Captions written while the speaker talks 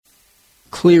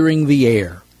clearing the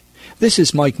air. This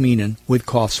is Mike Meenan with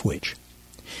Cough Switch.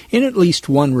 In at least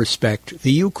one respect,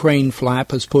 the Ukraine flap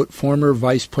has put former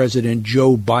Vice President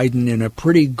Joe Biden in a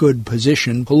pretty good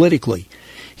position politically.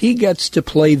 He gets to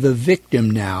play the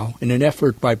victim now in an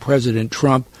effort by President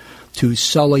Trump to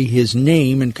sully his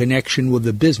name in connection with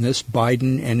the business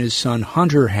Biden and his son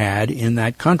Hunter had in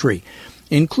that country,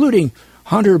 including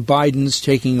Hunter Biden's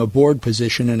taking a board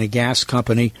position in a gas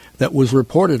company that was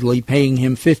reportedly paying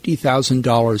him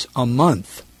 $50,000 a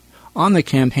month. On the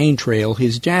campaign trail,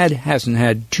 his dad hasn't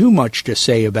had too much to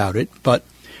say about it, but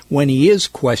when he is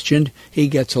questioned, he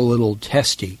gets a little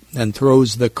testy and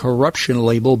throws the corruption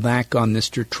label back on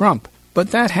Mr. Trump.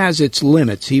 But that has its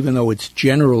limits, even though it's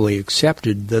generally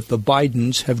accepted that the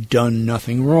Bidens have done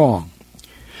nothing wrong.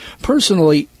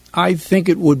 Personally, I think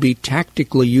it would be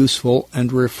tactically useful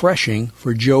and refreshing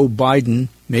for Joe Biden,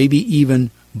 maybe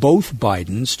even both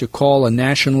Bidens, to call a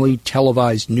nationally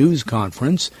televised news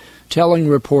conference telling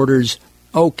reporters,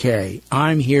 "Okay,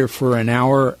 I'm here for an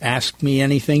hour. Ask me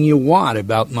anything you want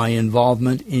about my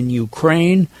involvement in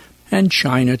Ukraine and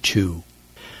China, too."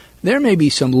 There may be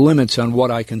some limits on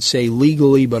what I can say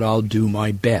legally, but I'll do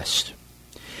my best.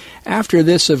 After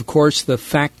this, of course, the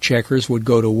fact-checkers would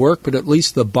go to work, but at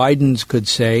least the Bidens could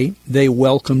say they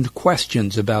welcomed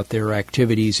questions about their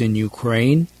activities in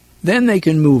Ukraine. Then they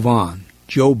can move on.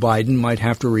 Joe Biden might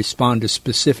have to respond to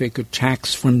specific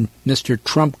attacks from Mr.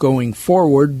 Trump going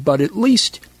forward, but at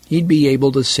least he'd be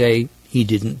able to say he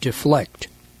didn't deflect.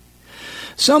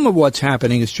 Some of what's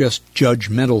happening is just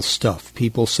judgmental stuff,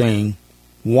 people saying,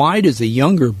 why does a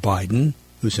younger Biden,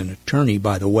 who's an attorney,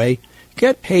 by the way,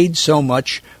 get paid so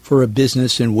much for a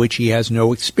business in which he has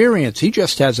no experience? He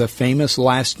just has a famous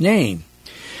last name.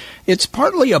 It's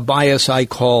partly a bias I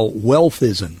call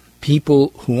wealthism.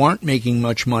 People who aren't making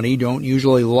much money don't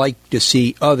usually like to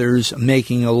see others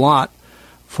making a lot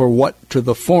for what to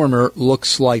the former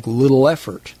looks like little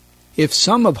effort. If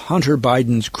some of Hunter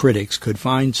Biden's critics could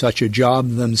find such a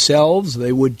job themselves,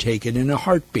 they would take it in a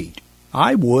heartbeat.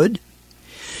 I would.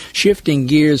 Shifting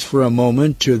gears for a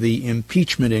moment to the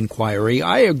impeachment inquiry,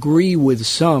 I agree with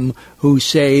some who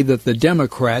say that the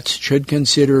Democrats should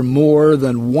consider more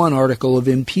than one article of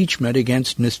impeachment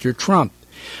against Mr. Trump.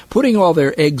 Putting all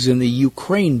their eggs in the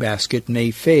Ukraine basket may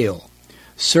fail.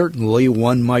 Certainly,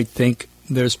 one might think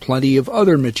there's plenty of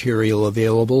other material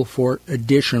available for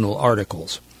additional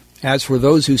articles. As for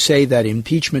those who say that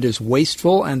impeachment is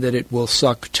wasteful and that it will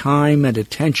suck time and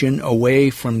attention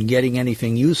away from getting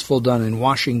anything useful done in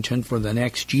Washington for the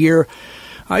next year,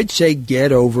 I'd say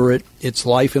get over it. It's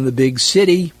life in the big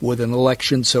city with an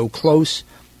election so close,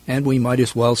 and we might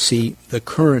as well see the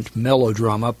current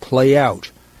melodrama play out.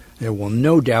 There will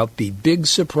no doubt be big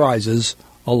surprises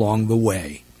along the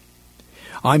way.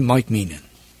 I'm Mike Meenan.